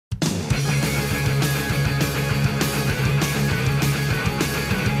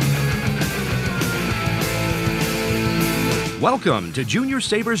Welcome to Junior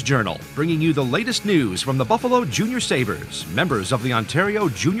Sabres Journal, bringing you the latest news from the Buffalo Junior Sabres, members of the Ontario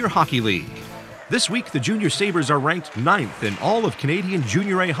Junior Hockey League. This week, the Junior Sabres are ranked 9th in all of Canadian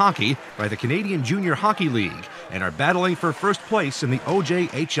Junior A hockey by the Canadian Junior Hockey League and are battling for first place in the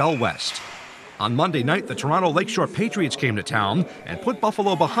OJHL West. On Monday night, the Toronto Lakeshore Patriots came to town and put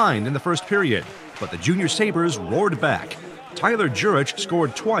Buffalo behind in the first period, but the Junior Sabres roared back. Tyler Jurich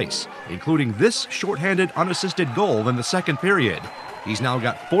scored twice, including this shorthanded unassisted goal in the second period. He's now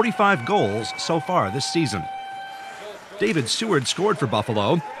got 45 goals so far this season. David Seward scored for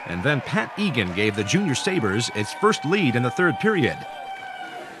Buffalo, and then Pat Egan gave the Junior Sabres its first lead in the third period.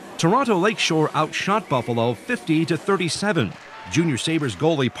 Toronto Lakeshore outshot Buffalo 50-37. Junior Sabres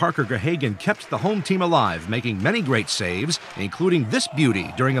goalie Parker Gahagan kept the home team alive, making many great saves, including this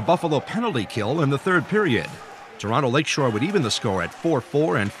beauty during a Buffalo penalty kill in the third period. Toronto Lakeshore would even the score at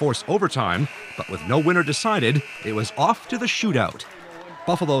 4-4 and force overtime, but with no winner decided, it was off to the shootout.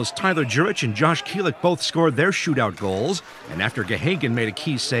 Buffalo's Tyler Jurich and Josh Keelick both scored their shootout goals, and after Gahagan made a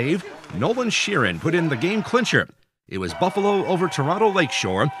key save, Nolan Sheeran put in the game clincher. It was Buffalo over Toronto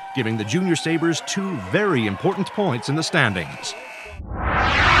Lakeshore, giving the Junior Sabres 2 very important points in the standings.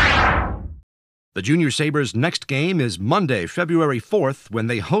 The Junior Sabres' next game is Monday, February 4th, when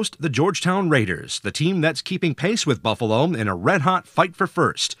they host the Georgetown Raiders, the team that's keeping pace with Buffalo in a red-hot fight for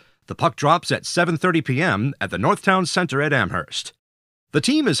first. The puck drops at 7:30 p.m. at the Northtown Center at Amherst. The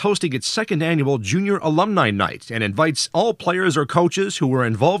team is hosting its second annual Junior Alumni Night and invites all players or coaches who were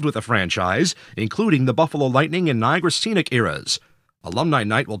involved with the franchise, including the Buffalo Lightning and Niagara Scenic eras. Alumni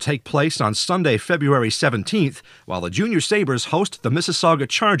Night will take place on Sunday, February 17th, while the Junior Sabres host the Mississauga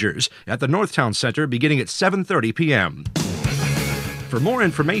Chargers at the Northtown Center beginning at 7:30 p.m. For more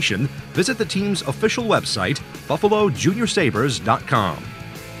information, visit the team's official website, buffalojuniorsabres.com.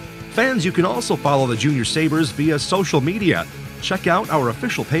 Fans, you can also follow the Junior Sabres via social media. Check out our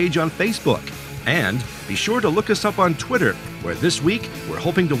official page on Facebook. And be sure to look us up on Twitter, where this week we're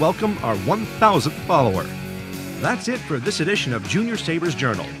hoping to welcome our 1,000th follower. That's it for this edition of Junior Sabres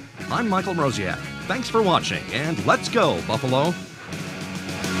Journal. I'm Michael Mroziak. Thanks for watching, and let's go, Buffalo!